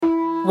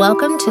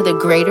Welcome to the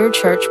Greater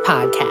Church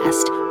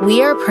Podcast.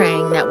 We are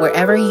praying that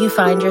wherever you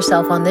find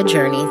yourself on the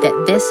journey,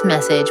 that this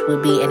message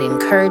will be an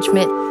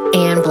encouragement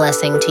and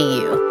blessing to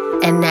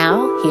you. And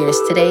now, here's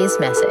today's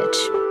message.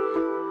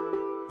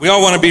 We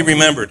all want to be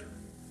remembered.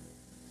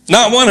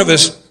 Not one of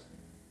us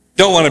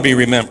don't want to be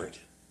remembered.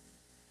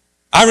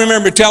 I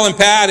remember telling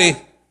Patty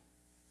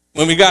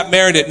when we got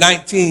married at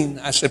 19,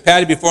 I said,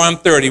 Patty, before I'm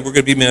 30, we're going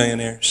to be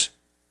millionaires.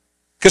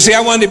 Because see,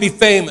 I wanted to be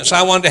famous.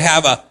 I wanted to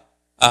have a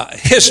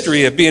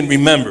history of being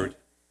remembered.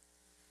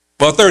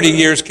 Well, 30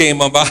 years came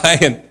by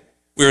and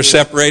we were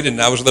separated and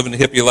I was living the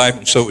hippie life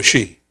and so was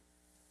she.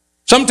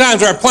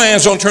 Sometimes our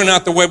plans don't turn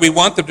out the way we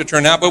want them to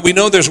turn out, but we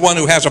know there's one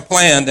who has a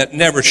plan that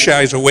never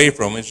shies away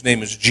from. His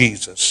name is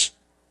Jesus.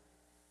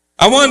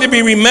 I wanted to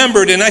be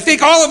remembered, and I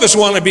think all of us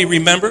want to be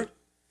remembered.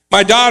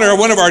 My daughter,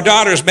 one of our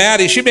daughters,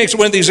 Maddie, she makes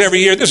one of these every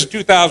year. This is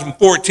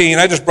 2014.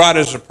 I just brought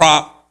it as a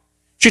prop.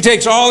 She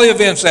takes all the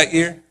events that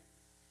year.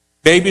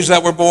 Babies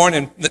that were born,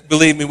 and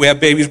believe me, we have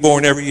babies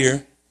born every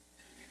year.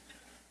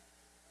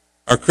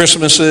 Our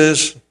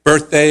Christmases,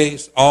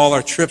 birthdays, all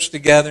our trips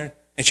together.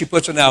 And she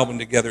puts an album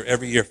together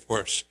every year for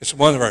us. It's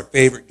one of our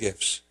favorite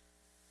gifts.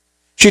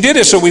 She did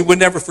it so we would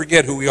never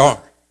forget who we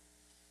are.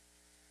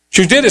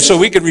 She did it so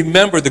we could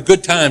remember the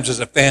good times as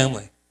a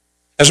family.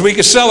 As we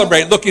could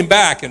celebrate looking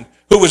back and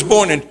who was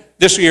born in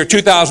this year,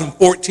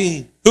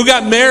 2014. Who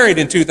got married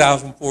in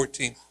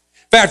 2014. In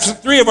fact,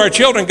 3 of our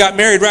children got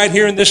married right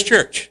here in this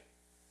church.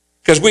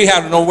 Because we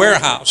had no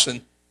warehouse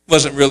and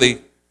wasn't really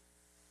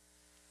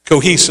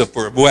cohesive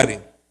for a wedding.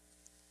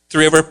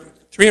 3 of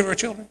our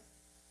children?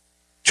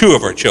 2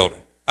 of our children.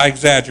 I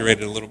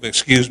exaggerated a little bit,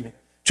 excuse me.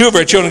 2 of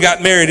our children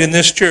got married in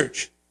this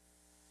church.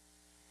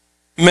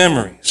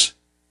 Memories.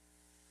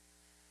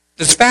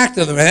 The fact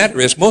of the matter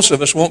is, most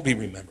of us won't be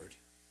remembered.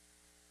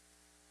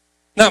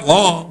 Not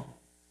long.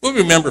 We'll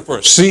remember for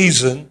a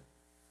season,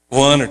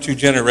 1 or 2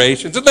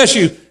 generations, unless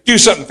you do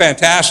something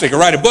fantastic or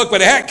write a book,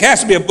 but it has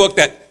to be a book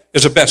that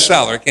is a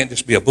bestseller. It can't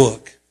just be a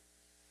book.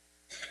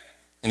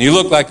 And you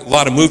look like a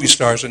lot of movie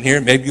stars in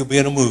here. Maybe you'll be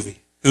in a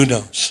movie. Who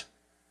knows?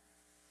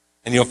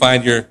 And you'll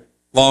find your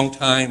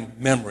long-time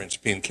memories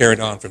being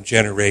carried on from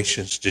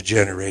generations to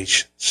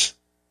generations.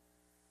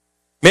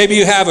 Maybe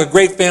you have a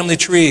great family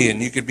tree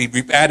and you could be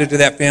added to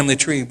that family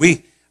tree.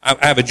 I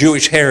have a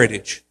Jewish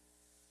heritage.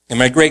 And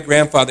my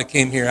great-grandfather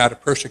came here out of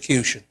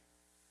persecution.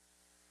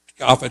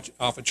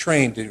 Off a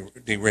train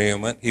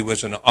derailment. He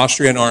was in the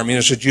Austrian army.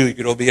 As a Jew, he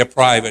could only be a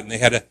private, and they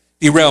had a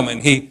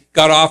derailment. He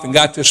got off and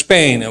got to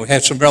Spain, and we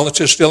had some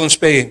relatives still in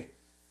Spain.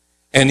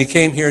 And he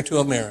came here to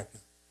America.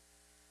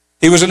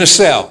 He was in a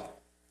cell.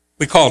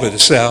 We called it a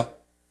cell.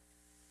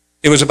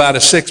 It was about a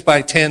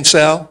 6x10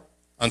 cell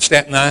on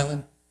Staten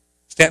Island.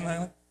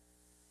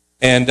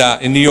 And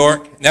in New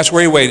York. And that's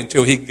where he waited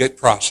until he could get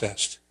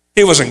processed.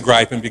 He wasn't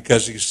griping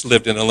because he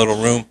lived in a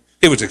little room.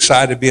 He was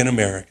excited to be in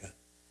America.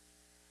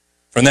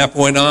 From that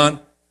point on,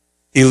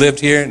 he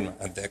lived here, and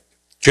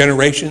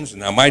generations,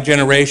 and now my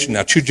generation,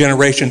 now 2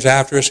 generations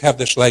after us have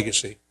this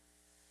legacy.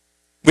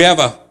 We have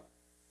a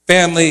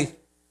family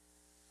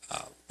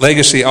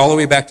legacy all the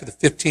way back to the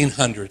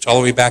 1500s, all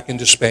the way back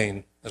into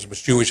Spain, as a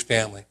Jewish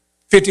family.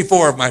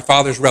 54 of my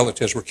father's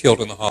relatives were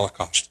killed in the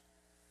Holocaust.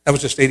 That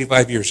was just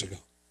 85 years ago.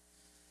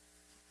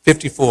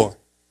 54.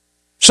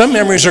 Some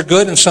memories are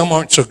good and some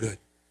aren't so good.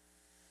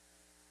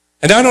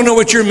 And I don't know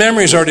what your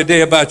memories are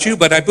today about you,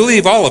 but I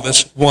believe all of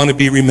us want to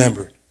be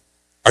remembered.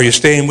 Are you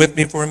staying with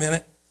me for a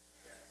minute?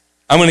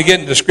 I'm going to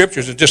get into the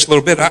scriptures in just a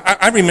little bit.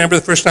 I remember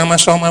the first time I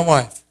saw my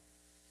wife.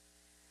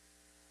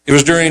 It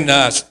was during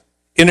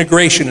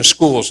integration of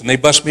schools, and they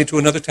bused me to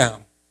another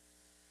town.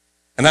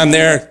 And I'm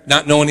there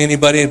not knowing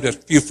anybody, just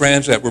a few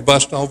friends that were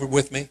bused over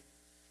with me.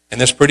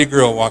 And this pretty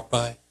girl walked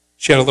by.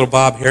 She had a little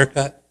bob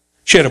haircut.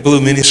 She had a blue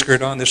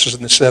miniskirt on. This was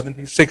in the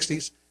 70s,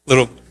 60s.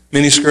 Little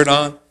miniskirt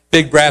on.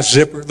 Big brass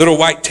zipper, little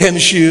white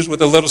tennis shoes with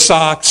the little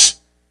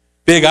socks,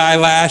 big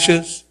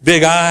eyelashes,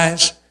 big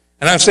eyes.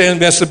 And I'm standing in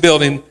the best of the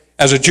building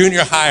as a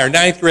junior high or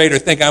 9th grader,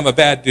 think I'm a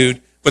bad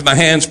dude, with my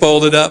hands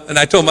folded up. And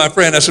I told my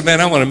friend, I said, man,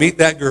 I want to meet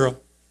that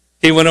girl.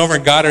 He went over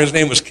and got her. His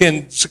name was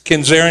Ken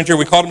Zeringer.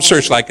 We called him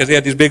Searchlight because he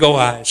had these big old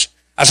eyes.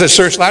 I said,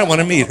 Searchlight, I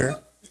want to meet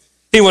her.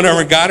 He went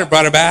over and got her,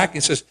 brought her back. He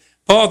says,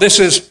 Paul, this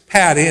is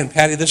Patty, and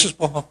Patty, this is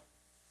Paul.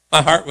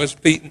 My heart was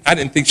beating. I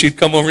didn't think she'd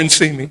come over and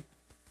see me.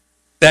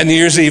 That New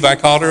Year's Eve, I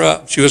called her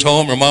up. She was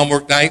home. Her mom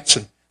worked nights.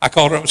 And I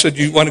called her up and said,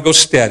 you want to go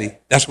steady?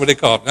 That's what they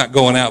called it. Not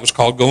going out. It was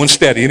called going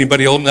steady.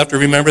 Anybody old enough to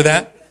remember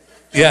that?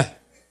 Yeah.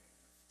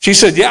 She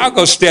said, yeah, I'll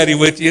go steady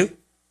with you.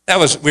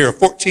 We were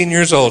 14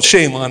 years old.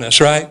 Shame on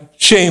us, right?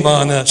 Shame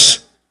on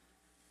us.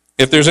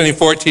 If there's any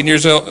 14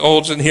 years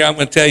olds in here, I'm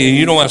going to tell you,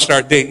 you don't want to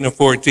start dating a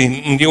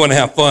 14. You want to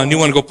have fun. You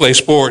want to go play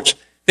sports.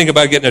 Think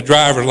about getting a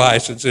driver's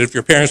license. And if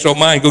your parents don't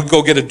mind,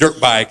 go get a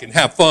dirt bike and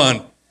have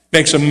fun.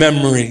 Make some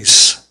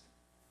memories.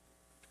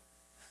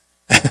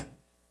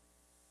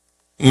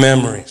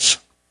 Memories.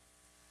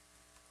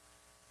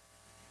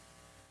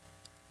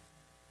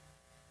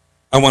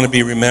 I want to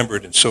be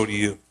remembered, and so do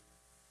you.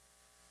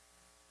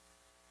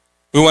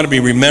 We want to be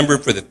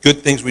remembered for the good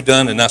things we've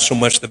done and not so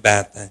much the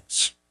bad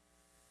things.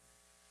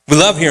 We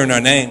love hearing our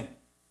name.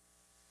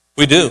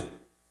 We do.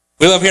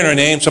 We love hearing our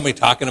name, somebody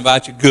talking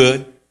about you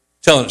good,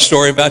 telling a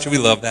story about you. We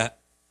love that.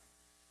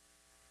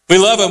 We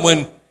love it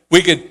when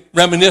we could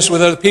reminisce with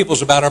other people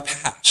about our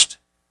past.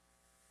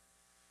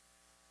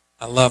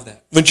 I love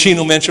that. When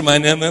Chino mentioned my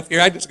name up here,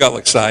 I just got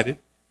excited.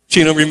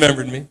 Chino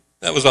remembered me.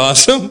 That was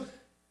awesome.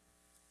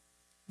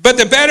 But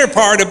the better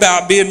part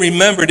about being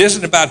remembered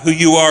isn't about who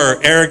you are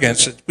or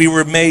arrogance. We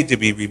were made to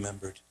be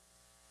remembered.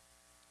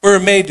 We were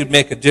made to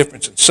make a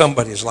difference in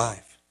somebody's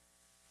life.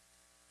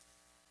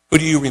 Who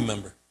do you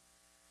remember?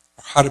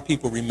 Or how do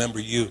people remember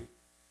you?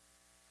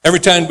 Every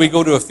time we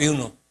go to a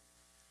funeral,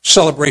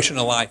 celebration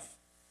of life,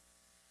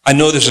 I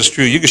know this is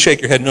true. You can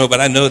shake your head no,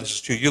 but I know this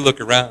is true. You look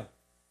around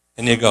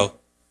and you go,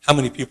 how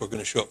many people are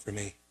going to show up for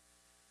me?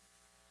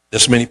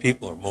 This many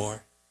people or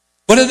more?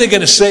 What are they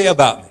going to say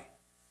about me?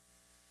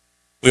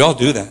 We all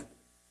do that.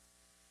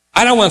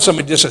 I don't want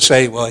somebody just to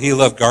say, well, he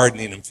loved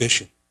gardening and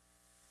fishing.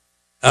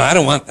 No, I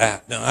don't want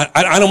that. No,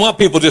 I don't want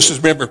people just to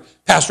remember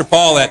Pastor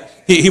Paul that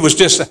he was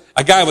just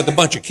a guy with a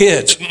bunch of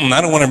kids.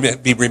 I don't want to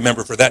be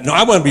remembered for that. No,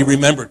 I want to be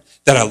remembered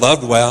that I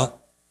loved well.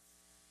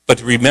 But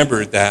to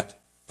remember that,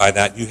 by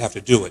that, you have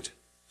to do it.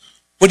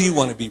 What do you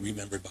want to be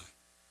remembered by?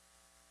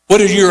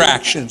 What are your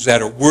actions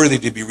that are worthy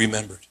to be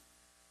remembered?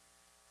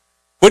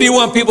 What do you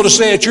want people to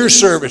say at your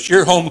service,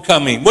 your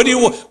homecoming? What do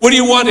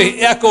you want to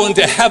echo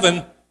into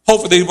heaven?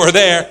 Hopefully we're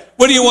there.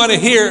 What do you want to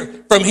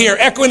hear from here,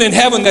 echoing in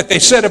heaven that they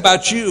said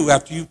about you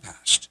after you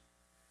passed?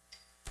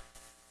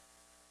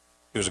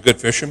 He was a good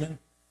fisherman?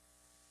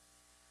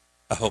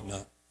 I hope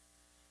not.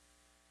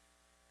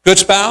 Good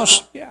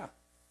spouse? Yeah.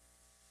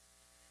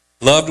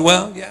 Loved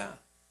well? Yeah.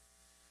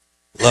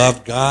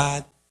 Loved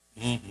God?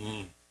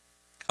 Mm-hmm.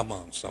 Come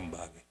on,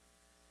 somebody.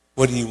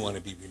 What do you want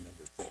to be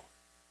remembered for?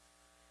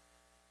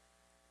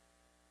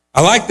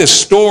 I like this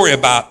story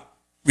about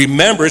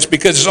remembrance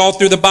because it's all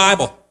through the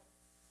Bible.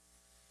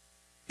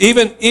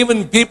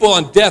 Even people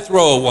on death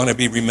row want to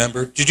be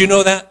remembered. Did you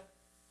know that?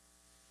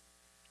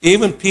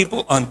 Even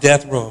people on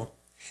death row.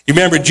 You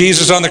remember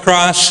Jesus on the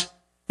cross?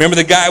 Remember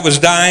the guy was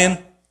dying?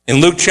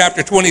 In Luke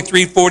chapter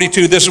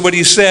 23:42, this is what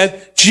he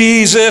said.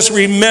 Jesus,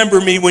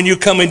 remember me when you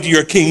come into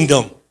your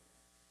kingdom.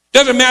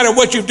 Doesn't matter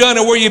what you've done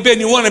or where you've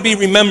been, you want to be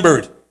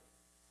remembered.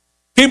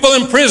 People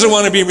in prison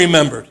want to be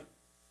remembered.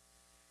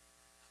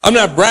 I'm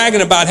not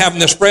bragging about having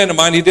this friend of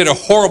mine. He did a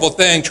horrible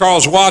thing.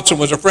 Charles Watson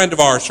was a friend of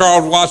ours.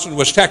 Charles Watson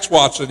was Tex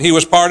Watson. He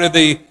was part of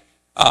the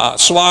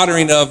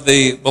slaughtering of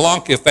the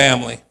Belanca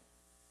family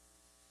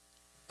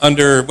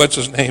under, what's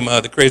his name,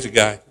 the crazy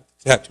guy,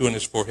 tattoo on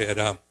his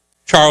forehead,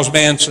 Charles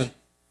Manson.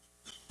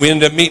 We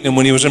ended up meeting him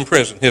when he was in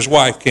prison. His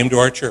wife came to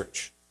our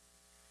church.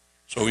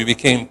 So we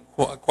became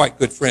quite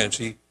good friends.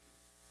 He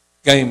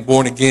got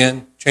born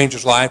again, changed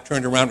his life,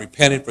 turned around,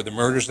 repented for the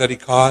murders that he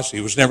caused.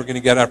 He was never going to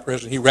get out of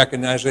prison. He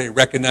recognized it. He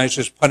recognized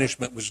his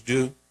punishment was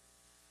due.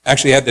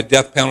 Actually had the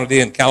death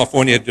penalty in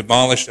California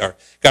demolished, or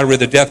got rid of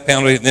the death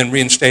penalty and then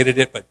reinstated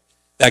it, but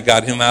that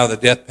got him out of the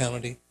death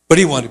penalty. But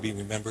he wanted to be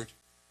remembered.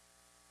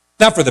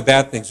 Not for the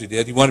bad things he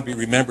did. He wanted to be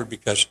remembered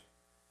because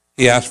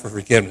he asked for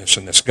forgiveness,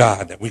 and this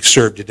God that we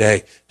serve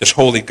today, this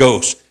Holy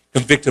Ghost,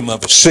 convicted him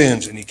of his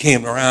sins, and he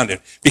came around and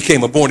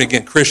became a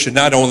born-again Christian,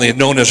 not only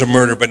known as a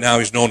murderer, but now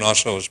he's known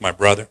also as my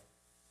brother.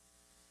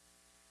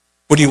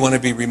 What do you want to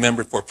be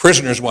remembered for?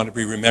 Prisoners want to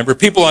be remembered.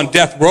 People on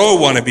death row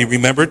want to be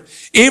remembered.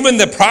 Even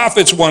the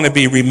prophets want to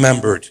be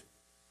remembered.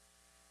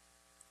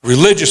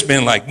 Religious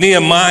men like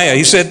Nehemiah,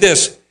 he said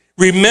this,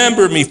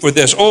 remember me for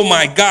this, oh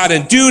my God,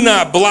 and do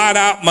not blot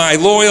out my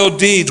loyal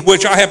deeds,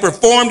 which I have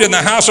performed in the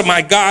house of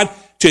my God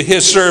to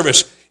his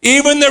service.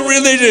 Even the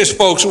religious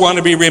folks want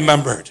to be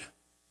remembered.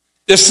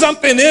 There's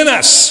something in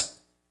us.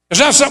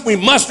 It's not something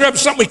we muster up,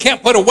 it's something we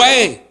can't put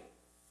away.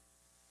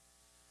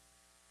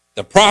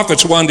 The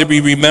prophets wanted to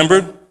be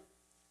remembered.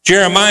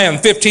 Jeremiah in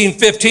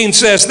 15:15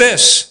 says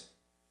this,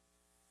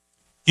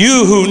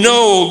 you who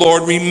know,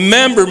 Lord,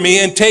 remember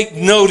me and take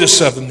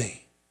notice of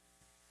me.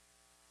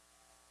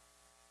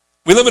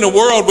 We live in a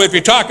world where if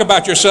you talk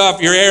about yourself,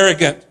 you're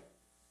arrogant.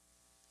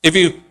 If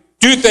you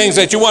do things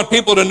that you want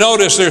people to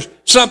notice, there's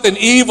something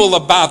evil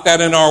about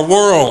that in our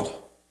world.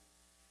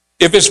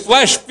 If it's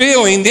flesh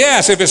feeling,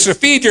 yes. If it's to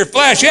feed your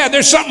flesh, yeah,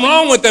 there's something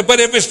wrong with it. But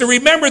if it's to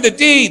remember the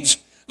deeds,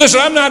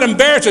 listen, I'm not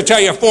embarrassed to tell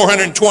you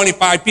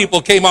 425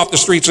 people came off the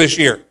streets this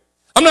year.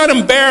 I'm not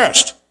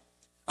embarrassed.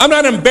 I'm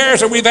not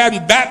embarrassed that we've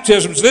had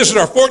baptisms. This is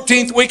our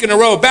 14th week in a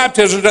row of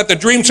baptisms at the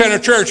Dream Center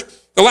Church,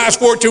 the last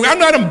 14 weeks. I'm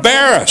not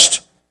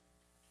embarrassed.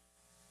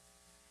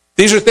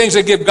 These are things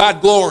that give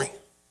God glory.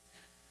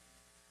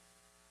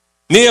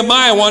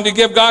 Nehemiah wanted to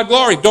give God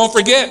glory. Don't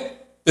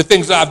forget the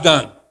things I've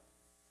done.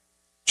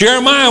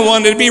 Jeremiah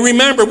wanted to be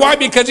remembered. Why?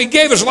 Because he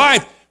gave his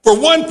life for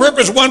one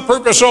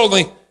purpose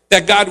only,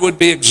 that God would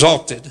be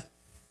exalted.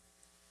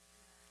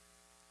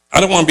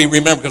 I don't want to be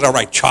remembered because I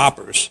write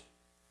choppers.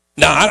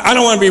 No, I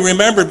don't want to be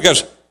remembered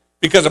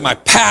because of my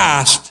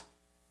past.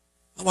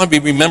 I want to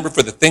be remembered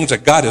for the things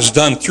that God has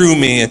done through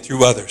me and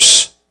through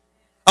others.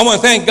 I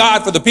want to thank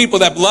God for the people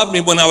that loved me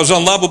when I was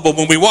unlovable,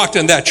 when we walked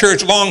in that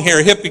church, long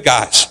hair, hippie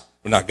guys.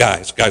 Well, not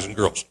guys, guys and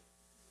girls.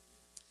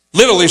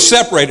 literally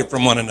separated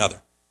from one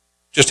another.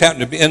 Just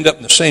happened to end up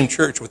in the same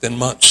church within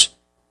months.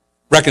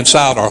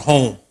 Reconciled our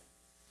home.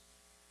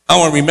 I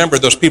want to remember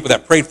those people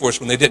that prayed for us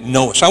when they didn't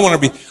know us. I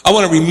want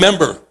to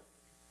remember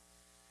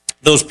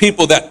those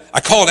people that I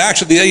called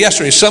actually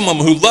yesterday, some of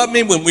them who loved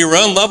me when we were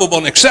unlovable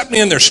and accepted me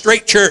in their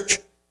straight church.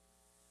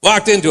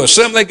 Walked into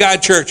Assembly of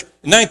God Church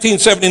in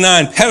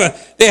 1979.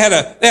 They had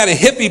a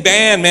hippie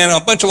band, man,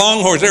 a bunch of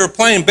Longhorns. They were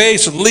playing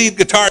bass and lead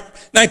guitar.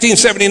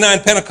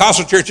 1979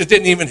 Pentecostal churches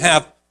didn't even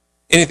have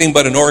anything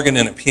but an organ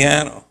and a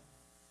piano.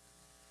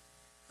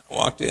 I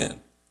walked in.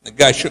 The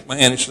guy shook my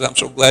hand. He said, "I'm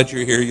so glad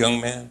you're here,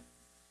 young man."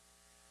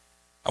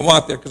 I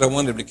walked there because I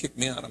wanted him to kick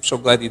me out. I'm so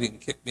glad he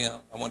didn't kick me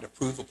out. I wanted to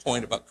prove a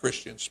point about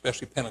Christians,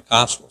 especially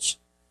Pentecostals.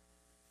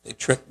 They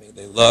tricked me.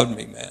 They loved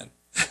me, man.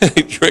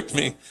 They tricked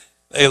me.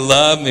 They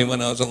loved me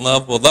when I was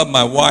unlovable. Loved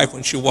my wife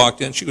when she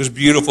walked in. She was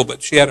beautiful,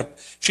 but she had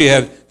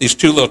these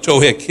two little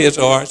towhead kids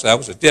of ours. I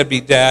was a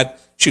deadbeat dad.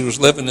 She was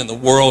living in the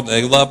world, and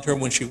they loved her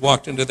when she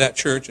walked into that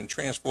church and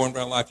transformed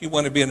her life. You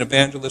want to be an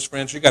evangelist,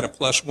 friends? You got a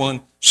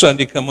 +1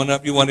 Sunday coming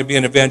up. You want to be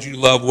an evangelist?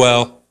 You love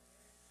well.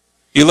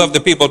 You love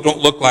the people that don't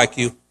look like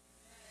you.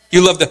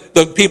 You love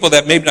the people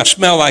that maybe not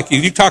smell like you.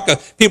 You talk to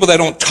people that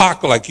don't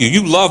talk like you.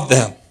 You love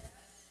them.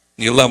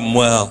 You love them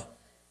well.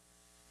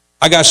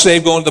 I got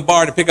saved going to the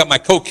bar to pick up my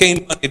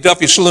cocaine money at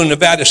Duffy Saloon,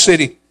 Nevada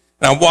City.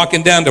 And I'm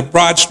walking down to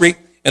Broad Street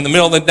in the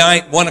middle of the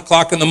night, 1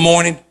 o'clock in the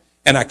morning.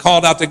 And I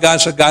called out to God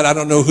and said, "God, I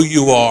don't know who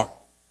you are.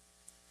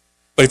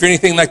 But if you're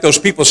anything like those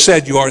people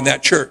said you are in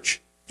that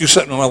church, do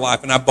something in my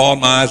life." And I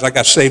bawled my eyes. I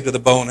got saved to the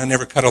bone. I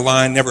never cut a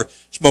line, never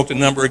smoked a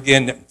number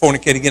again, never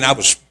fornicated again. I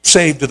was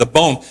saved to the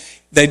bone.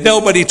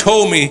 Nobody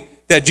told me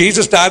that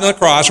Jesus died on the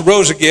cross,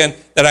 rose again,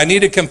 that I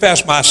needed to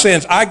confess my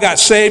sins. I got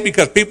saved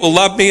because people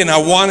loved me and I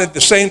wanted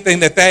the same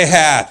thing that they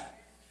had.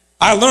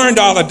 I learned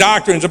all the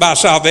doctrines about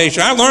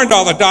salvation. I learned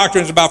all the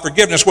doctrines about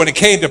forgiveness when it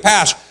came to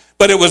pass.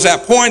 But it was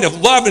that point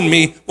of loving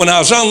me when I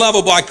was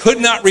unlovable. I could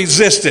not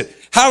resist it.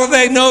 How do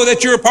they know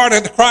that you're a part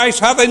of the Christ?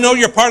 How do they know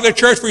you're part of the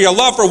church? For your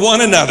love for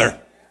one another.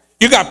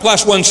 You got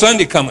 +1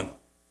 Sunday coming.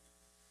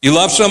 You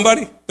love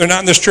somebody? They're not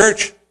in this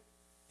church?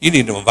 You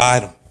need to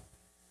invite them.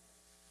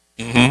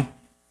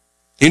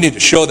 You need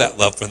to show that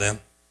love for them.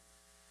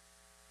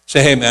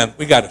 Say, "Hey, man,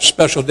 we got a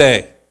special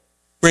day.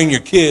 Bring your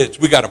kids.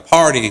 We got a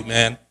party,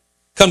 man.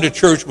 Come to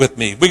church with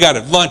me. We got a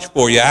lunch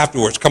for you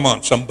afterwards. Come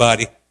on,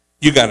 somebody.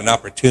 You got an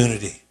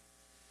opportunity."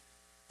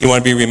 You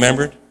want to be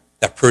remembered?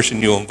 That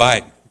person you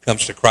invite who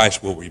comes to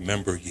Christ will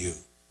remember you.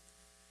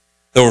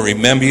 They will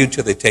remember you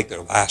until they take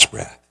their last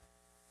breath.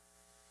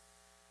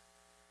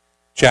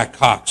 Jack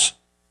Cox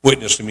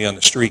witnessed to me on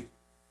the street.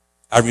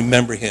 I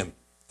remember him.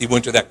 He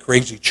went to that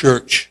crazy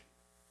church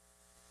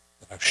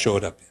that I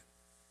showed up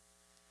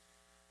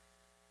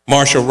in.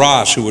 Marsha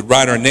Ross, who would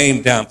write our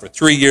name down for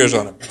 3 years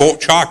on a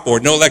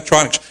chalkboard, no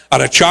electronics,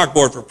 on a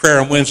chalkboard for prayer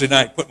on Wednesday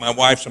night, put my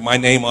wife's and my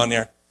name on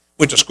there.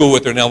 Went to school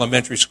with her in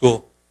elementary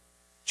school.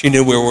 She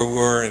knew where we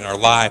were in our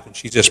life, and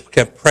she just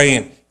kept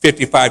praying.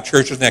 55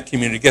 churches in that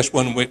community. Guess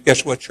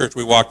what church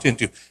we walked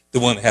into? The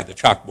one that had the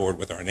chalkboard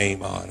with our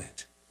name on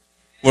it.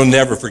 We'll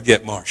never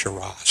forget Marsha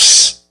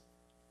Ross.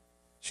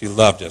 She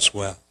loved us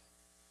well.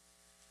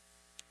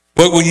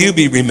 What will you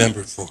be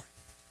remembered for?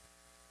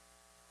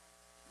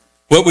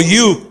 What will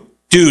you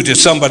do to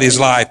somebody's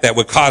life that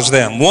would cause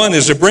them? One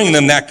is to bring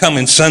them that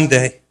coming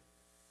Sunday.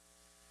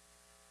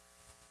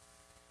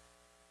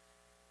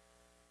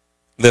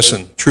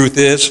 Listen, truth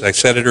is, I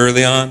said it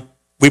early on,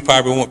 we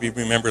probably won't be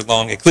remembered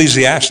long.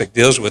 Ecclesiastic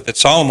deals with it.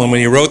 Solomon, when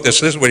he wrote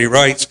this is what he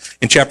writes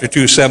in chapter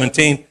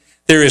 2:17.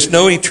 There is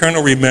no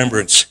eternal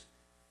remembrance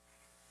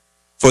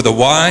for the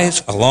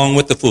wise along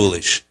with the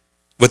foolish.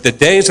 With the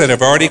days that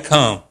have already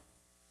come,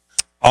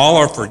 all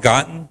are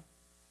forgotten,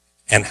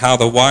 and how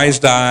the wise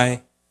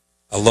die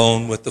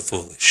alone with the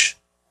foolish.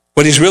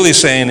 What he's really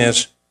saying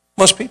is,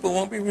 most people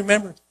won't be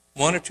remembered.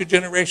 1 or 2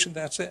 generations,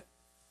 that's it.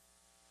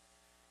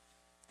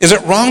 Is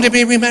it wrong to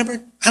be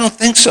remembered? I don't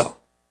think so.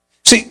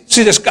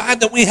 See this God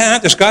that we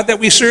have, this God that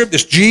we serve,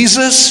 this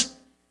Jesus,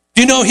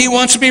 do you know he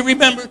wants to be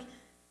remembered?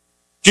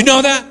 Do you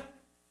know that?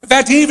 In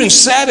fact, he even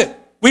said it.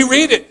 We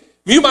read it.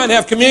 You might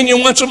have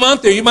communion once a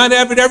month, or you might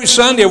have it every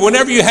Sunday, or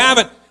whenever you have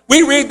it.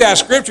 We read that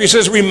scripture. He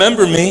says,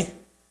 "Remember me."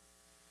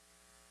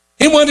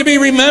 He wanted to be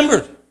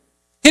remembered.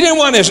 He didn't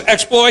want his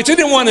exploits. He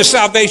didn't want his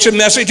salvation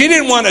message. He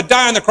didn't want to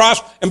die on the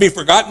cross and be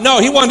forgotten. No,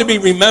 he wanted to be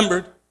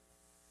remembered.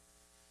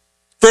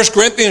 1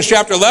 Corinthians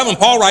chapter 11,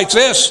 Paul writes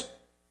this.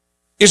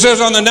 He says,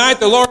 on the night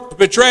the Lord was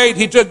betrayed,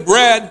 he took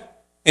bread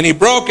and he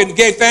broke and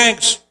gave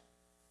thanks.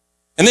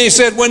 And then he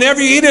said, whenever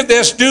you eat of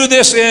this, do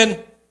this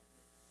in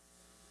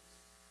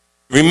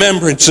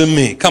remembrance of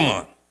me. Come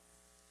on.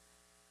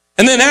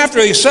 And then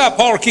after he supped,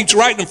 Paul keeps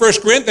writing in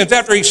 1 Corinthians,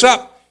 after he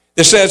supped,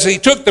 it says he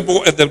took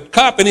the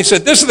cup and he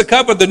said, this is the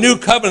cup of the new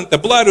covenant, the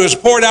blood was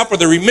poured out for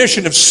the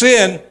remission of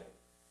sin.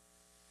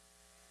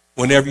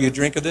 Whenever you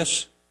drink of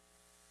this,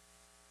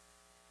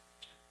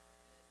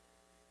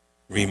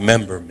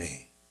 remember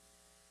me.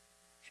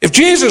 If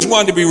Jesus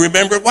wanted to be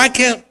remembered, why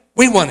can't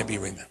we want to be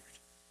remembered?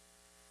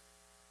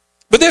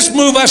 But this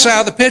moves us out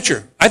of the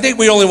picture. I think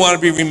we only want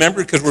to be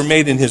remembered because we're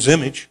made in his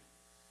image.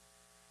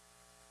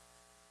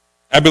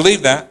 I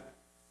believe that.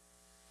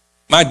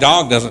 My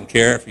dog doesn't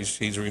care if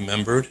he's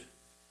remembered.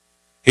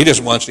 He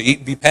just wants to eat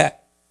and be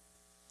pet.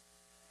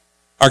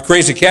 Our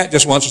crazy cat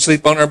just wants to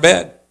sleep on our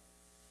bed.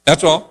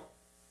 That's all.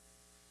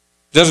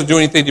 Doesn't do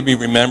anything to be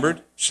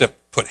remembered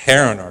except put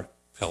hair on our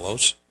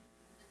pillows.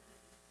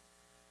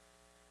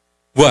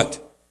 What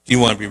do you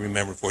want to be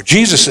remembered for?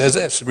 Jesus says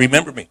this,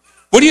 remember me.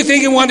 What do you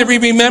think he wanted to be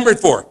remembered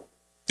for?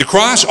 The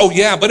cross? Oh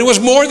yeah, but it was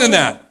more than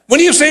that. When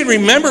you say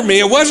remember me,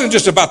 it wasn't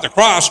just about the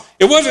cross.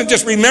 It wasn't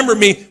just remember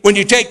me when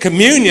you take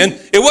communion.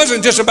 It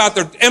wasn't just about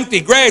the empty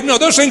grave. No,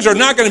 those things are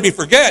not going to be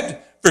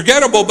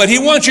forgettable, but he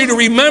wants you to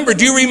remember.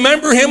 Do you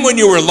remember him when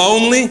you were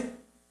lonely?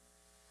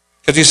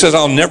 Because he says,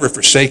 I'll never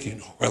forsake you,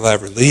 nor will I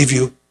ever leave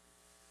you.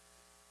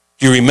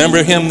 Do you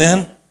remember him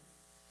then?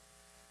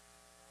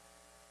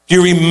 Do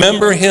you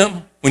remember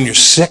him when you're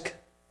sick?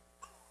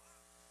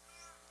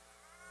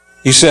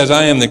 He says,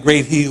 I am the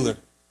great healer.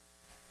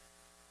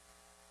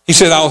 He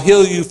said, I'll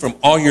heal you from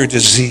all your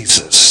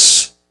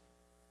diseases.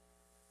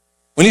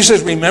 When he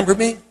says, remember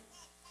me,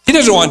 he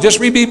doesn't want just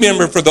to be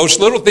remembered for those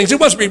little things. He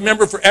wants to be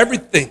remembered for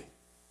everything.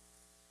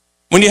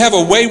 When you have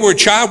a wayward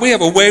child, we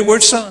have a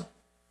wayward son.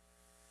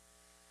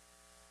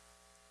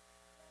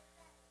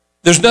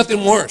 There's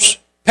nothing worse.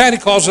 Patty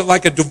calls it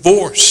like a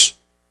divorce.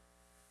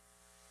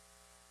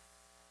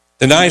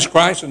 Denies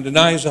Christ and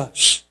denies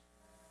us.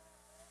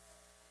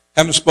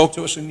 Haven't spoke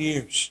to us in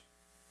years.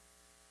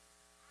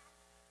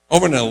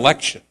 Over an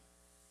election.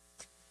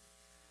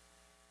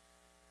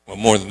 Well,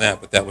 more than that,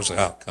 but that was the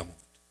outcome of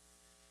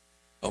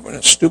it. Over in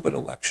a stupid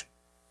election.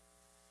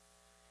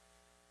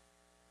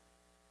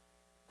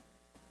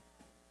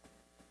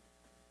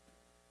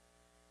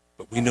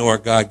 But we know our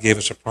God gave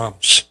us a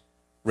promise.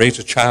 Raise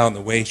a child in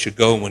the way he should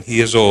go, and when he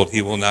is old,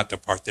 he will not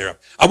depart thereof.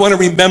 I want to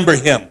remember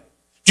him.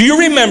 Do you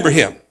remember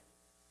him?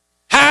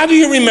 How do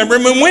you remember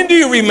him, and when do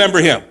you remember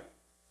him?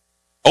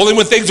 Only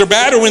when things are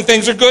bad or when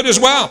things are good as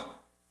well?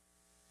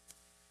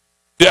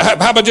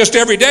 How about just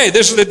every day?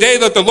 This is the day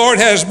that the Lord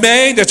has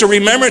made. It's a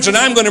remembrance, and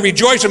I'm going to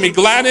rejoice and be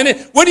glad in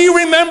it. What do you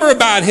remember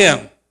about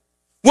him?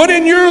 What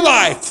in your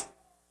life?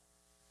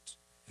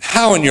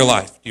 How in your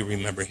life do you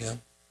remember him?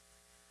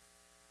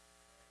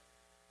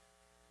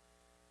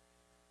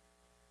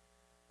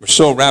 We're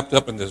so wrapped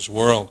up in this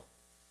world.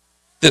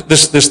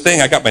 This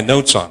thing I got my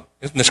notes on.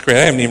 Isn't this great?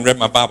 I haven't even read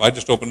my Bible. I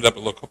just opened it up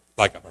and looked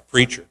like I'm a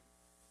preacher.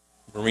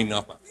 I'm reading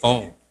off my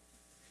phone.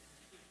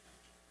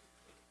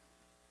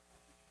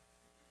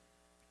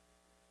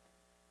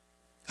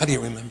 How do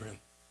you remember him?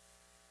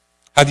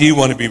 How do you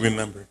want to be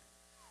remembered?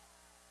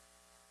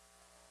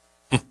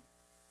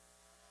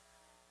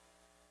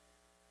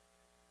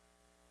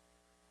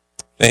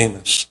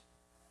 Famous.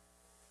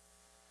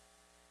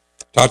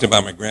 Talked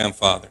about my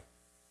grandfather.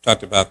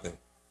 Talked about the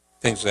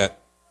things that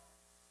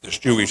this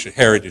Jewish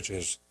heritage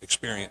has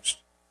experienced.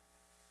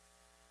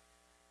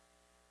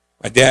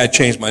 My dad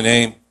changed my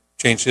name,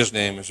 changed his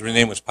name. His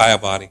name was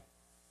Payavati.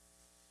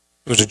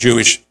 It was a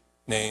Jewish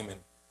name, and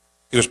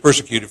he was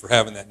persecuted for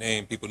having that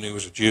name. People knew he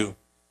was a Jew,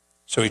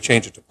 so he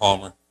changed it to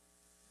Palmer.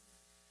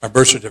 My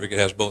birth certificate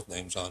has both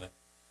names on it.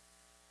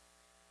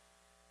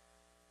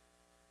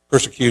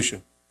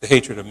 Persecution, the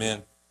hatred of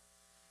men.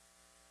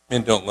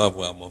 Men don't love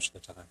well most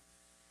of the time.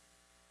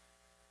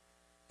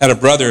 I had a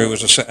brother who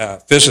was a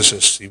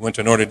physicist. He went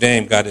to Notre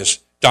Dame, got his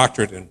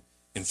doctorate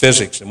in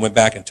physics, and went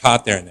back and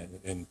taught there,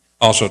 and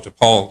also to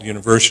Paul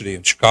University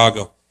in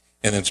Chicago.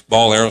 And then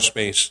Ball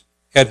Aerospace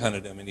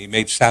headhunted him, and he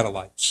made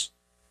satellites.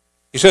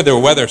 He said they were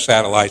weather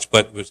satellites,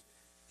 but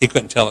he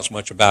couldn't tell us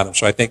much about them,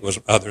 so I think it was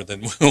other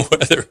than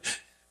weather.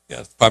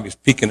 Yeah, probably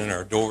peeking in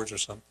our doors or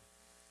something.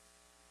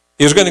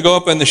 He was going to go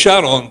up in the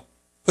shuttle and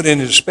put it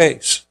into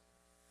space.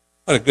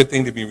 What a good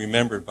thing to be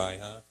remembered by,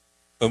 huh?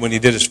 But when he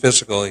did his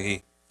physical,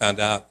 he found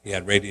out he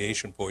had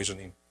radiation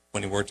poisoning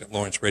when he worked at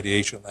Lawrence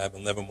Radiation Lab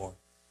in Livermore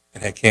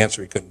and had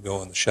cancer. He couldn't go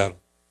on the shuttle.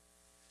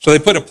 So they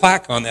put a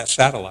plaque on that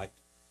satellite.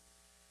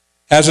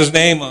 Has his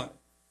name on it.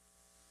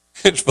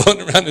 It's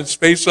floating around in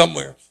space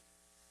somewhere,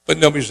 but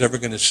nobody's ever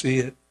going to see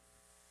it.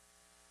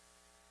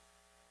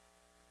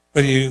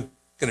 What are you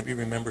going to be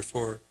remembered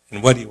for,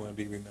 and what do you want to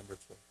be remembered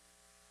for?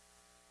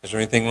 Is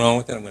there anything wrong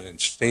with it? I'm going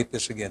to state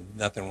this again,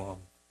 nothing wrong.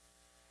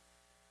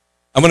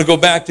 I'm going to go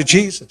back to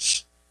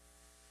Jesus.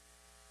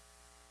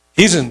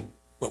 He's in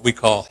what we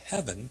call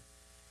heaven.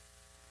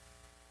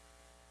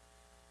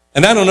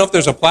 And I don't know if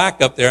there's a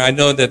plaque up there. I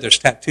know that there's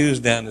tattoos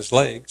down his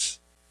legs.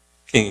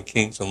 King of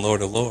Kings and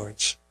Lord of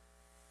Lords.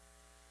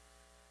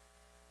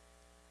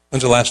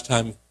 When's the last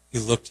time you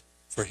looked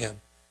for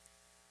him?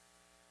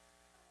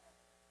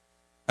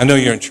 I know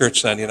you're in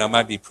church Sunday, and I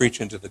might be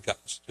preaching to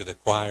the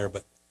choir,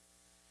 but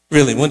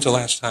really, when's the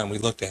last time we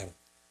looked at him?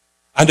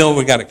 I know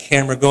we got a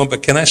camera going,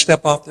 but can I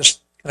step off this?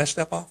 Can I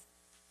step off?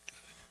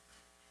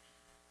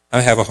 I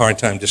have a hard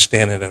time just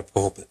standing at a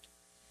pulpit.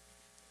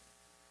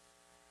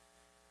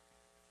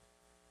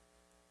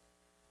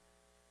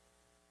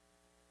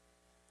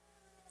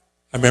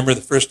 I remember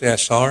the first day I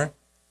saw her.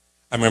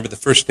 I remember the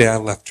first day I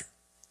left her.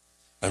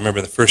 I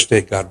remember the first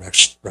day God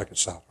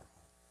reconciled her.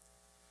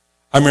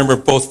 I remember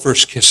both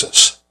first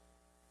kisses.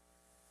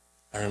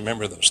 I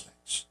remember those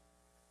things.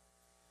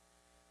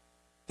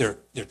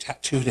 They're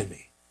tattooed in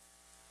me.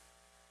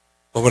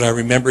 But what I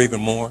remember even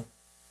more,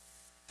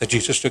 that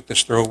Jesus took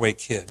this throwaway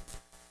kid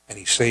and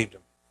he saved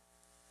him,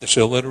 this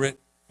illiterate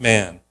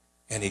man,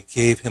 and he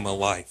gave him a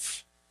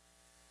life.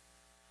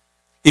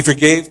 He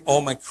forgave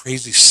all my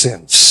crazy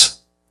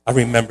sins. I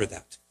remember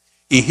that.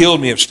 He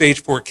healed me of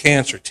stage 4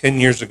 cancer 10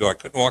 years ago. I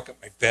couldn't walk up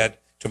my bed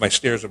to my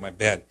stairs of my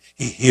bed.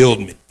 He healed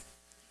me.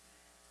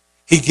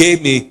 He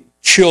gave me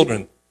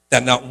children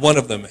that not one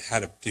of them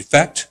had a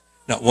defect.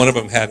 Not one of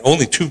them had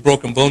only 2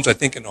 broken bones, I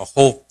think, in a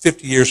whole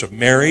 50 years of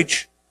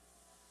marriage.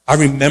 I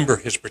remember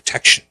his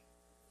protection.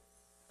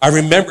 I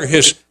remember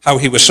how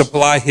he would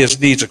supply his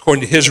needs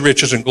according to his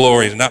riches and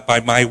glory, not by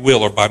my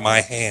will or by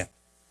my hand.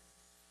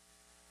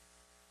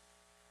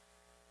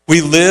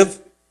 We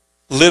live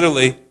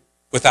literally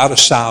without a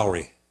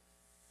salary,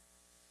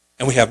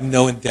 and we have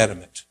no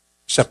indebtedness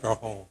except our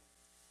home,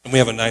 and we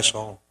have a nice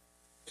home.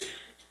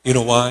 You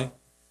know why?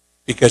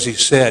 Because he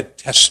said,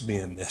 test me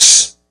in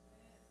this.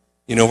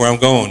 You know where I'm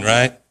going,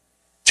 right?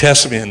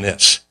 Test me in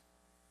this.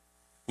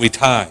 We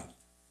tithe.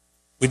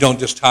 We don't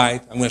just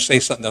tithe. I'm going to say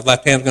something. The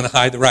left hand's going to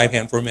hide the right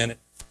hand for a minute,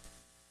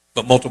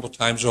 but multiple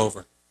times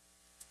over.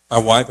 My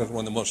wife is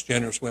one of the most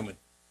generous women.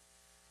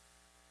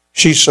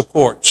 We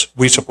support.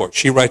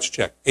 She writes a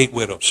check, 8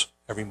 widows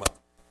every month.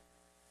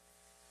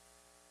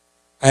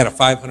 I had a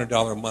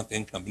 $500 a month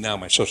income now,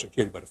 my Social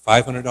Security, but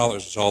 $500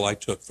 is all I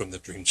took from the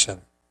Dream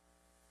Center.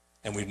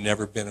 And we've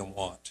never been in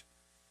want.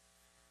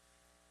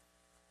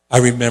 I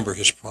remember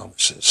his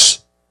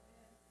promises.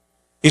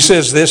 He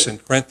says this in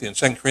 2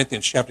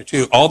 Corinthians chapter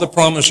 2, all the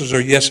promises are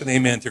yes and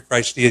amen through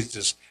Christ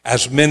Jesus,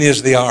 as many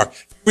as they are.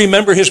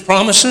 Remember his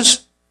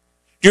promises?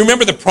 Do you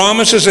remember the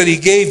promises that he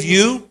gave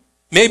you?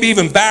 Maybe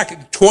even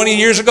back 20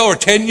 years ago or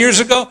 10 years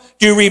ago?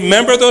 Do you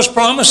remember those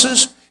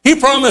promises? He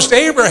promised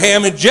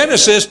Abraham in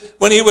Genesis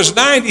when he was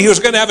 90, he was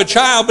going to have a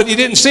child, but he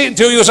didn't see it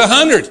until he was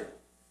 100.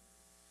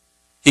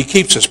 He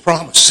keeps his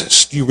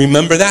promises. Do you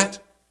remember that?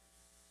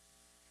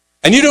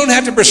 And you don't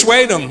have to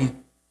persuade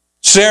him.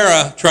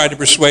 Sarah tried to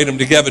persuade him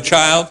to give a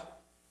child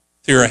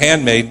through her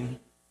handmaiden.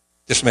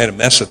 Just made a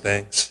mess of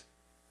things.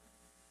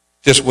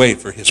 Just wait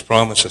for his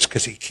promises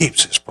because he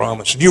keeps his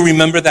promises. Do you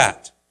remember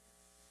that?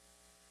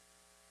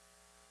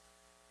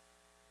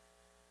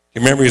 Do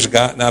you remember he's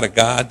not a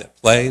God that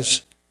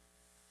plays?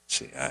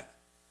 See,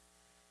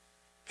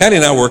 Patty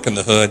and I work in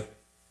the hood.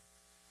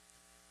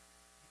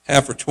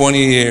 Have for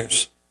 20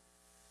 years.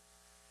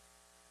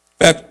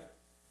 In fact,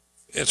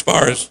 as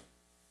far as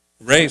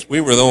race, we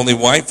were the only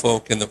white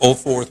folk in the old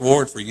 4th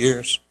Ward for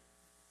years.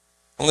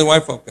 Only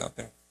white folk out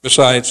there.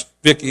 Besides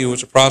Vicky, who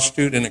was a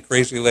prostitute, and a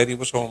crazy lady who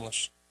was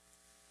homeless.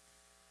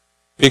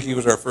 Vicky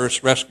was our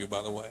first rescue,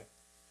 by the way.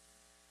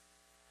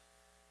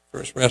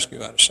 First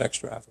rescue out of sex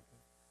trafficking.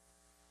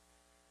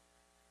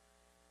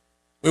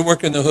 We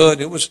worked in the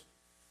hood. It was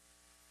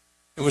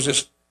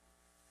just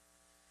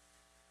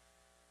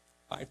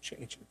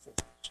life-changing for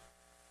us.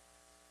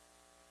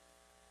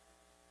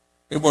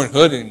 We weren't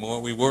hood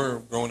anymore. We were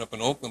growing up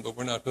in Oakland, but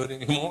we're not hood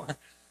anymore.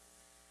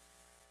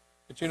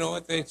 But you know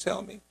what they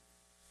tell me?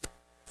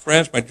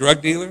 Friends, my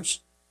drug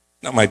dealers,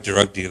 not my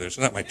drug dealers.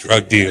 I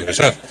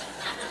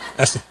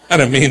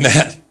don't mean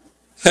that.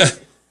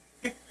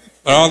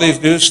 But all these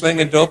dudes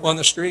slinging dope on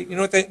the street, you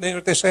know what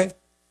they say?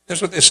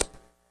 That's what they say.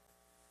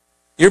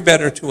 You're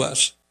better to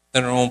us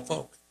than our own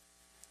folk.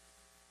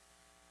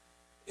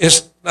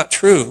 It's not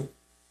true.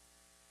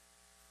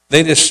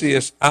 They just see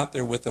us out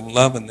there with them,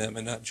 loving them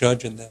and not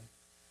judging them.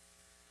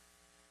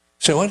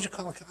 So why don't you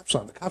call the cops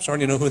on them? The cops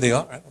already know who they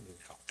are. I don't need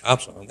to call the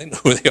cops on them. They know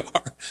who they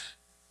are.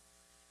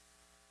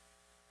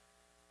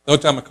 The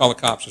only time I call the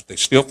cops is if they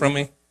steal from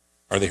me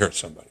or they hurt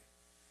somebody.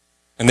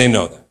 And they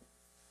know that.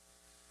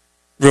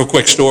 Real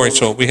quick story.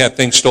 So we had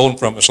things stolen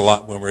from us a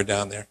lot when we were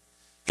down there.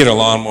 Get our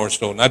lawnmower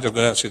stolen. I just go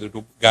down and see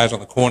the guys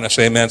on the corner. I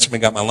say, man,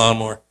 somebody got my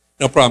lawnmower.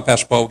 No problem,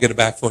 Pastor Paul. We'll get it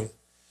back for you.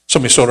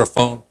 Somebody stole our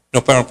phone. No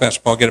problem,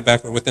 Pastor Paul. Get it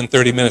back for you. Within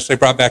 30 minutes, they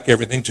brought back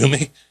everything to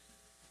me.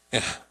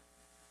 Yeah.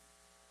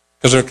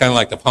 Because they're kind of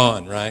like the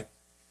pawn, right?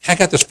 I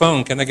got this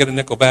phone. Can I get a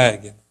nickel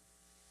bag? And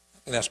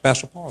that's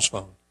Pastor Paul's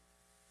phone.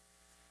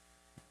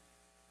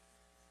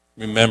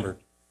 Remembered.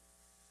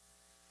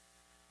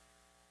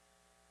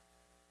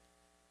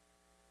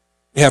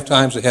 We have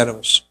times ahead of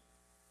us.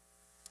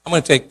 I'm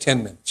going to take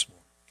 10 minutes more.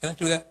 Can I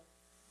do that?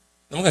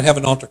 I'm going to have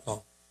an altar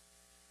call.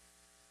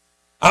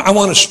 I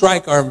want to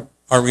strike our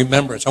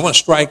remembrance. I want to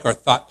strike our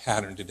thought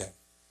pattern today.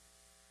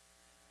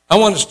 I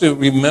want us to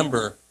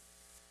remember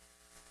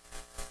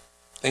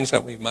things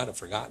that we might have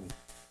forgotten.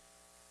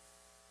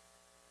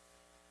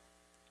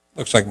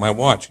 Looks like my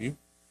watch. You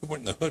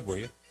weren't in the hood, were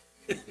you?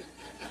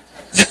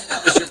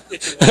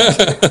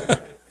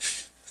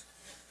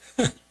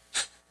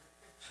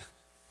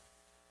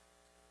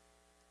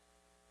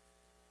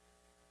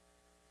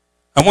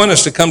 I want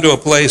us to come to a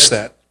place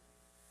that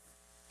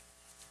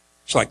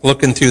it's like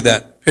looking through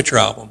that picture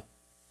album.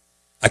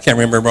 I can't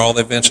remember all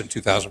the events in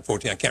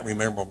 2014. I can't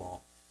remember them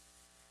all.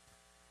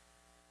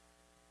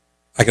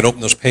 I can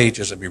open those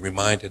pages and be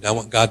reminded. I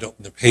want God to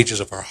open the pages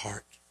of our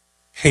heart,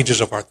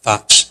 pages of our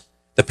thoughts,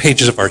 the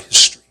pages of our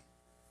history.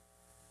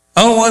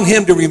 I don't want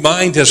him to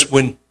remind us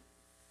when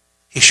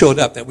he showed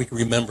up that we can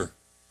remember.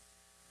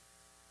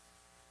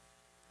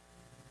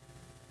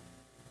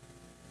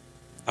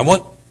 I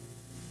want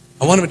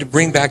him to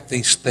bring back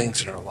these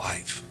things in our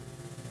life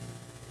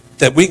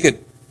that we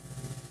could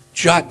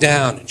jot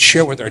down and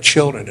share with our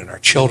children and our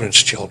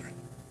children's children.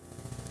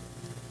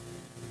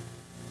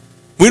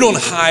 We don't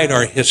hide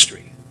our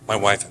history, my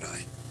wife and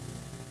I.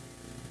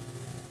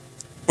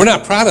 We're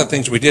not proud of the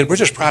things we did. We're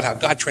just proud of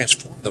how God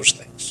transformed those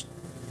things.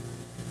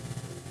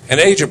 And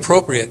age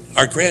appropriate,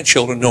 our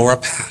grandchildren know our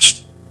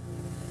past.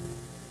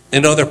 They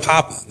know their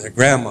papa and their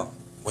grandma,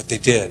 what they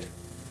did.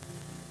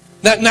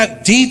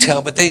 Not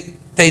detail, but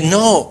they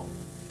know.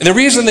 And the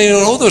reason they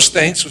know those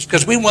things is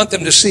because we want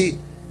them to see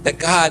that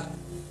God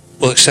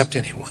will accept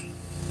anyone.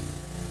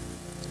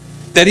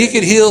 That he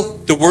could heal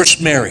the worst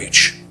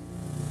marriage.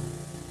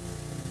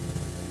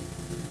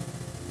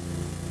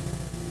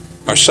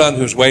 Our son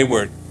who's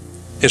wayward,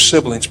 his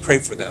siblings pray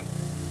for them.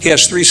 He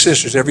has 3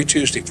 sisters every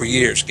Tuesday for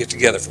years, get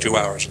together for 2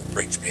 hours and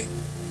pray for me.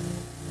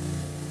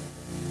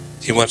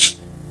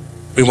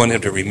 We want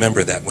him to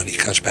remember that when he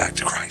comes back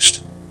to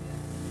Christ.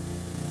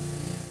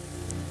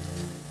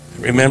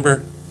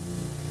 Remember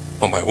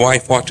when my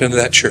wife walked into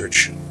that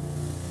church,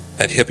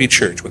 that hippie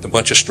church with a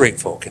bunch of straight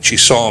folk, and she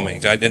saw me.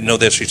 I didn't know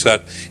this. She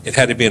thought it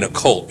had to be in a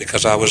cult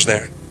because I was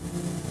there.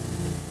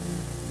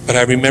 But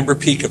I remember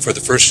peeking for the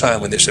first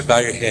time when they said, bow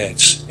your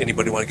heads.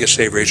 Anybody want to get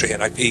saved, raise your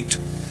hand. I peeked.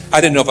 I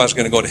didn't know if I was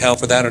going to go to hell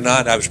for that or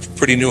not. I was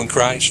pretty new in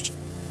Christ.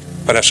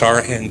 But I saw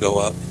her hand go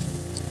up.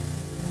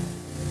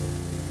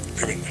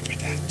 I remember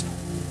that.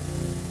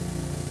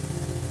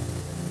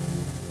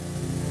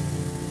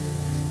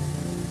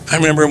 I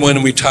remember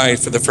when we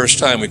tithed for the first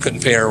time, we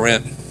couldn't pay our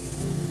rent.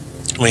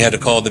 We had to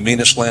call the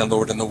meanest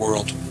landlord in the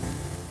world.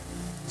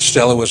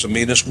 Stella was the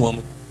meanest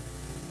woman.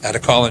 I had to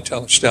call and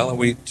tell her, Stella,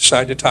 we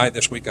decided to tithe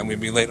this week. I'm going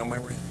to be late on my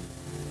rent.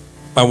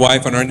 My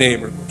wife and our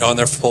neighbor were on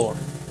their floor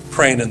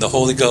praying in the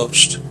Holy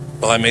Ghost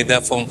while I made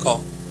that phone call.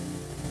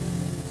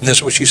 And this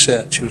is what she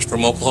said. She was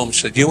from Oklahoma.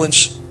 She said,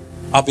 Ewins,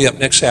 I'll be up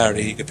next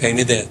Saturday. You can pay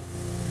me then.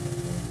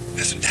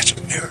 I said, that's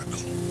a miracle.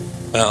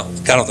 Well,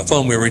 got off the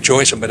phone. We were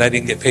rejoicing, but I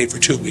didn't get paid for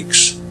 2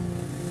 weeks.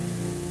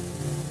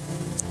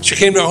 She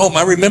came to our home.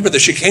 I remember that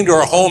she came to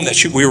our home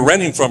that we were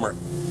renting from her.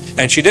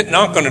 And she didn't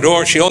knock on the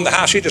door. She owned the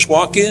house. She just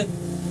walked in.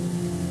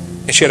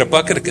 And she had a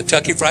bucket of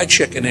Kentucky Fried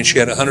Chicken, and she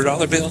had a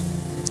 $100 bill.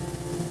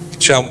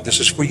 She said, this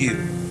is for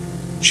you.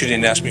 She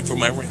didn't ask me for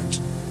my rent.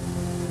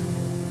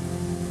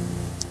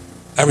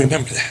 I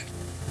remember that.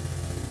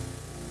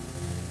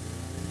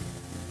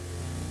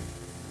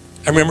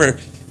 I remember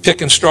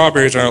picking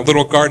strawberries in our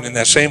little garden in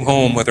that same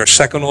home with our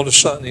second oldest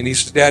son. And he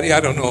said, Daddy,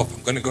 I don't know if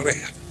I'm going to go to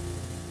heaven.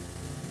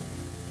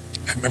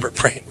 I remember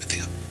praying with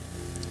him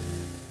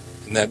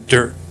in that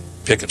dirt,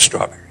 picking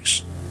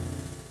strawberries.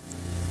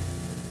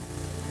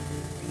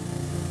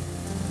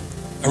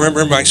 I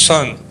remember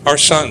our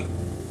son,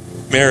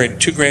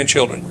 married, 2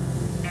 grandchildren.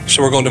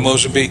 So we're going to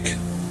Mozambique.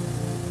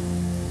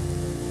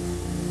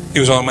 He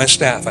was on my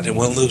staff. I didn't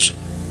want to lose him.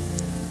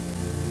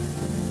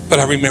 But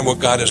I remember what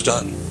God has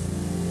done.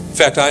 In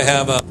fact, I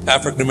have an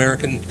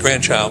African-American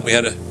grandchild. We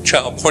had a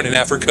child born in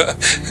Africa.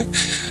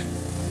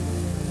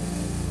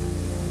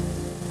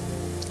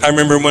 I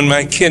remember when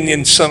my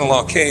Kenyan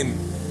son-in-law came,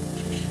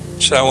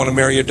 said, I want to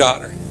marry your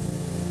daughter.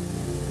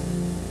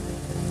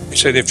 He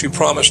said, if you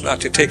promise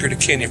not to take her to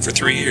Kenya for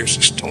 3 years,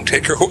 just don't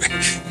take her away.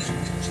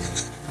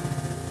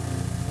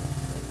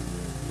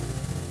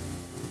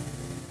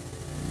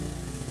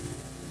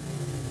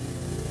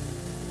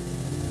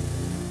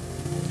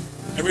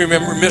 I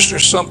remember Mr.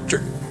 Sumter.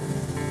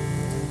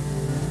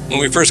 When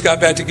we first got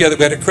back together,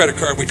 we had a credit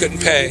card we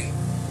couldn't pay.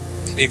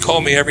 And he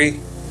called me every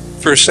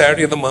first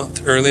Saturday of the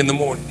month, early in the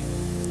morning.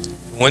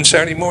 One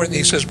Saturday morning,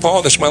 he says,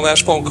 Paul, this is my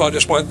last phone call. I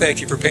just want to thank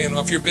you for paying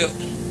off your bill.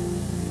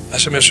 I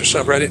said, Mr.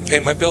 Sumter, I didn't pay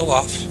my bill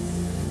off. He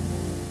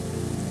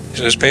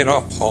said, it's paid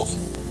off, Paul.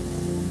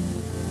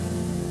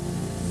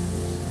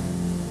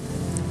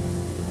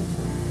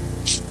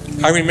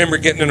 I remember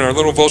getting in our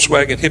little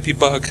Volkswagen hippie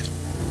bug,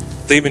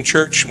 leaving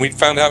church, and we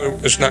found out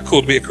it was not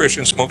cool to be a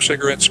Christian, smoke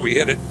cigarettes, so we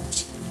hit it,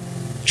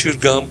 chewed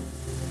gum.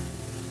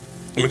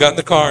 And we got in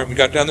the car, and we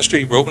got down the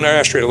street, we opened our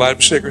ashtray, lighted up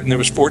a cigarette, and there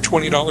was 4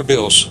 $20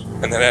 bills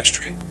in that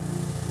ashtray.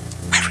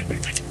 I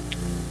remember it.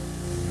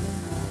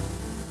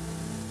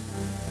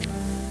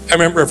 I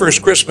remember our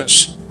first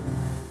Christmas,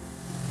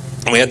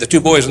 and we had the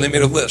 2 boys, and they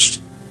made a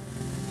list.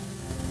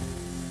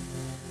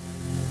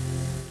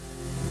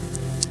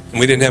 And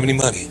we didn't have any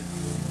money.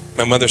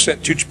 My mother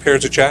sent 2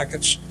 pairs of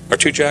jackets, or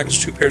 2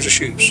 jackets, 2 pairs of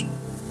shoes.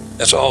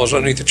 That's all was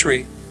underneath the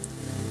tree.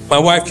 My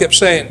wife kept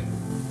saying,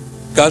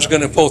 God's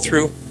going to pull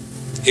through.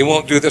 He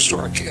won't do this to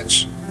our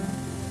kids.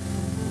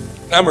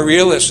 I'm a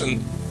realist,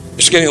 and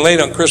it's getting late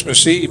on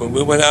Christmas Eve, and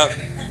we went out,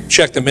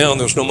 checked the mail, and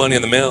there was no money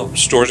in the mail.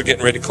 Stores are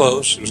getting ready to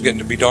close. It was getting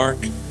to be dark.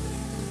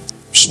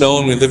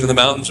 Snowing, we lived in the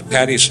mountains, and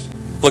Patty's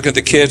looking at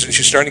the kids, and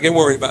she's starting to get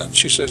worried about it.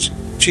 She says,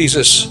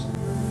 Jesus,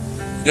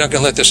 You're not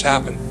going to let this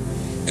happen.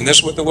 And this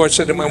is what the Lord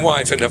said to my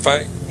wife. And if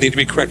I need to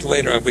be corrected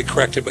later, I'll be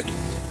corrected. But he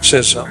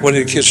says, what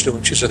are the kids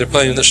doing? She said, they're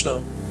playing in the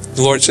snow.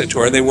 The Lord said to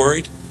her, are they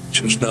worried?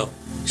 She goes, no.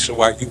 He said,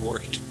 why are you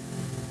worried?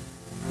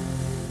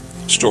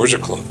 Stores are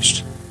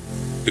closed.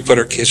 We put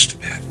our kids to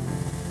bed.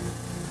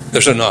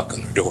 There's a knock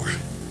on their door.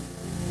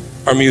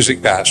 Our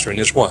music pastor and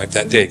his wife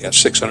that day got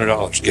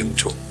 $600 given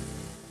to them.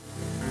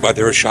 While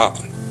they were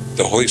shopping,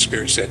 the Holy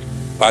Spirit said,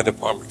 buy the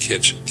Palmer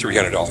kids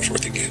 $300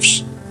 worth of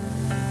gifts.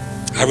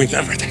 I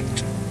remember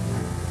that.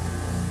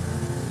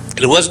 And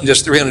it wasn't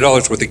just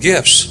 $300 worth of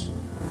gifts.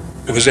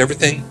 It was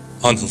everything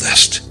on the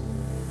list.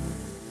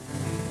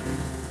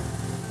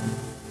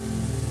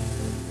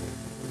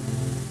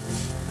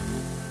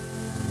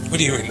 What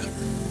do you remember?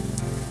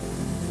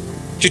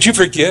 Did you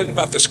forget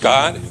about this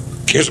God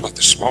who cares about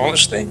the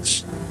smallest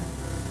things?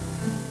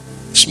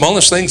 The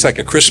smallest things like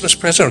a Christmas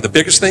present, or the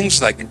biggest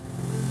things like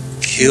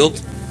healed,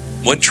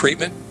 one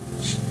treatment.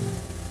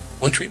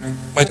 One treatment.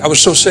 I was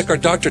so sick, our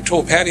doctor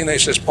told Patty and I,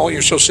 says, Paul,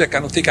 you're so sick,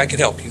 I don't think I can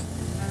help you.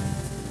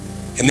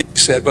 And then he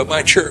said, but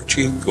my church,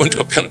 he went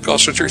to a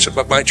Pentecostal church, said,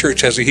 but my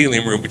church has a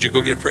healing room. Would you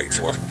go get prayed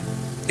for?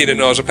 He didn't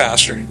know I was a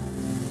pastor.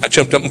 I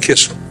jumped up and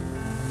kissed him.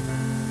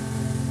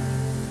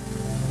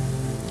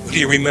 What do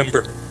you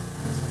remember?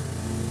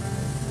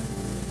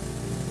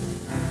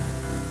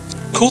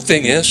 Cool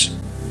thing is,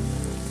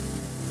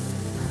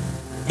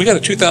 we got a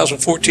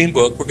 2014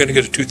 book. We're going to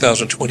get a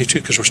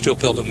 2022 because we're still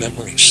building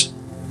memories.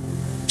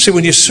 See,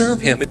 when you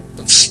serve him, it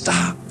doesn't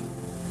stop.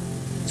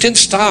 It didn't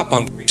stop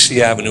on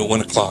Greasy Avenue at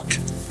 1 o'clock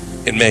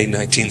in May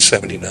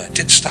 1979. It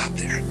didn't stop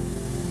there.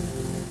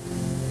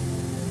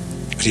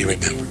 What do you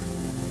remember?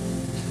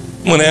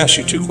 I'm going to ask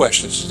you 2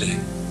 questions today.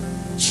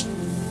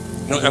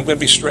 No, I'm going to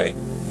be straight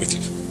with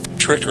you.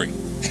 Trickery.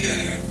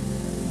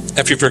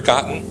 Have you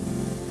forgotten?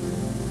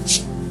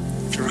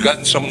 Have you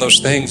forgotten some of those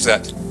things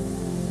that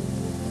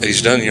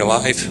he's done in your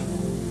life?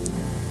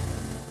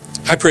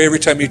 I pray every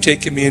time you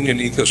take communion,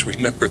 he goes,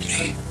 remember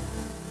me,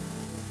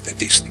 that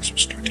these things will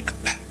start to come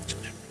back to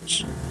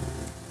memories.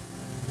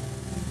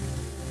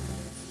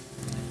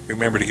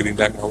 Remember to give me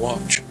back my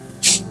watch.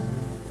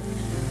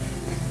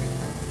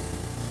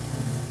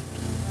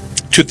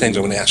 2 things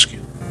I want to ask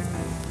you.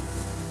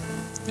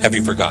 Have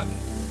you forgotten?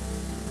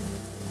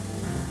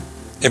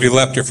 Have you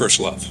left your first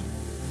love?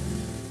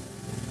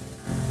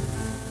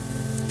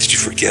 Did you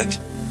forget?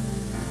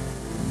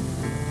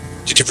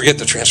 Did you forget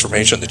the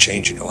transformation, the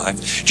change in your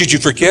life? Did you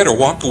forget or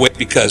walk away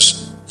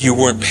because you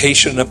weren't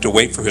patient enough to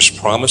wait for his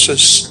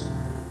promises?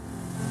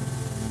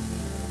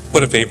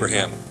 What if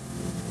Abraham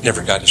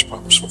never got his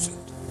promise fulfilled?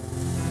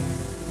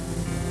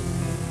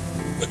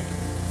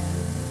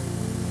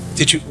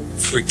 Did you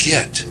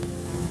forget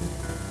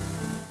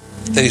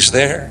that he's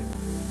there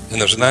in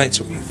those nights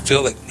when you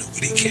feel like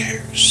nobody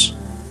cares?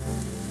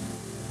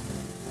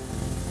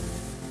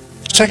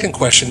 Second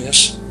question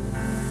is,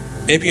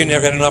 maybe you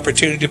never had an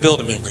opportunity to build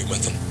a memory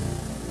with him.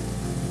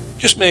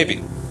 Just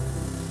maybe.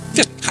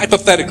 Just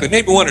hypothetically,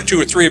 maybe 1 or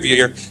 2 or 3 of you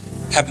here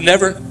have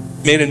never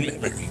made a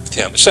memory with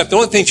him. Except the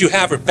only things you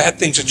have are bad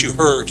things that you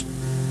heard.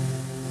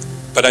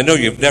 But I know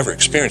you've never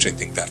experienced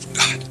anything bad from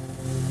God.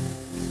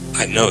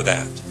 I know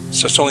that.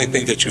 So it's the only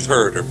thing that you've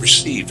heard or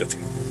received of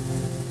him.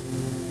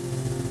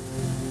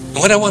 And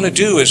what I want to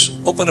do is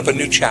open up a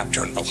new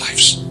chapter in our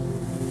lives.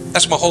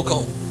 That's my whole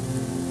goal.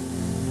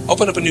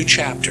 Open up a new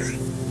chapter.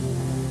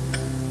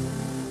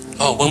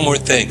 Oh, one more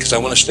thing, because I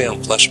want to stay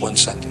on Plus One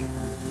Sunday.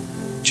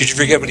 Did you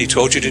forget what he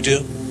told you to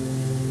do?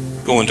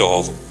 Go into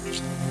all the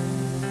world.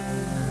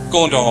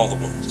 Go into all the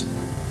world.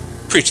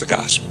 Preach the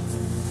gospel.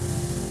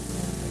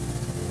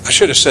 I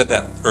should have said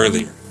that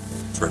earlier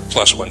for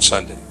Plus One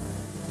Sunday.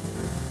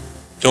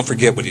 Don't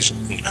forget what he's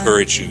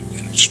encouraged you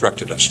and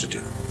instructed us to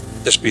do.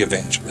 Just be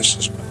evangelists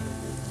as well.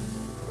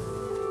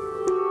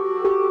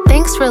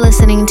 Thanks for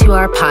listening to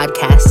our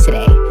podcast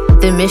today.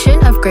 The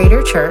mission of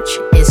Greater Church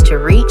is to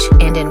reach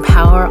and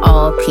empower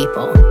all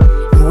people.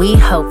 We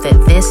hope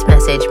that this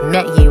message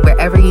met you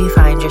wherever you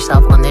find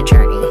yourself on the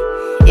journey.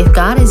 If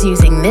God is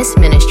using this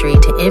ministry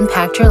to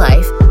impact your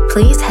life,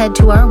 please head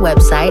to our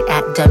website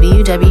at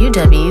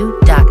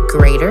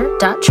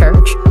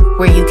www.greater.church,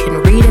 where you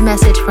can read a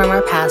message from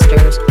our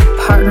pastors,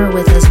 partner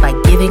with us by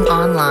giving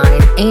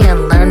online,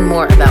 and learn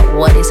more about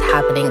what is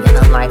happening in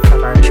the life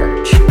of our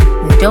church.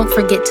 Don't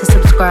forget to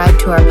subscribe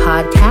to our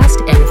podcast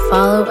and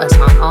follow us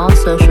on all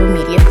social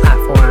media platforms.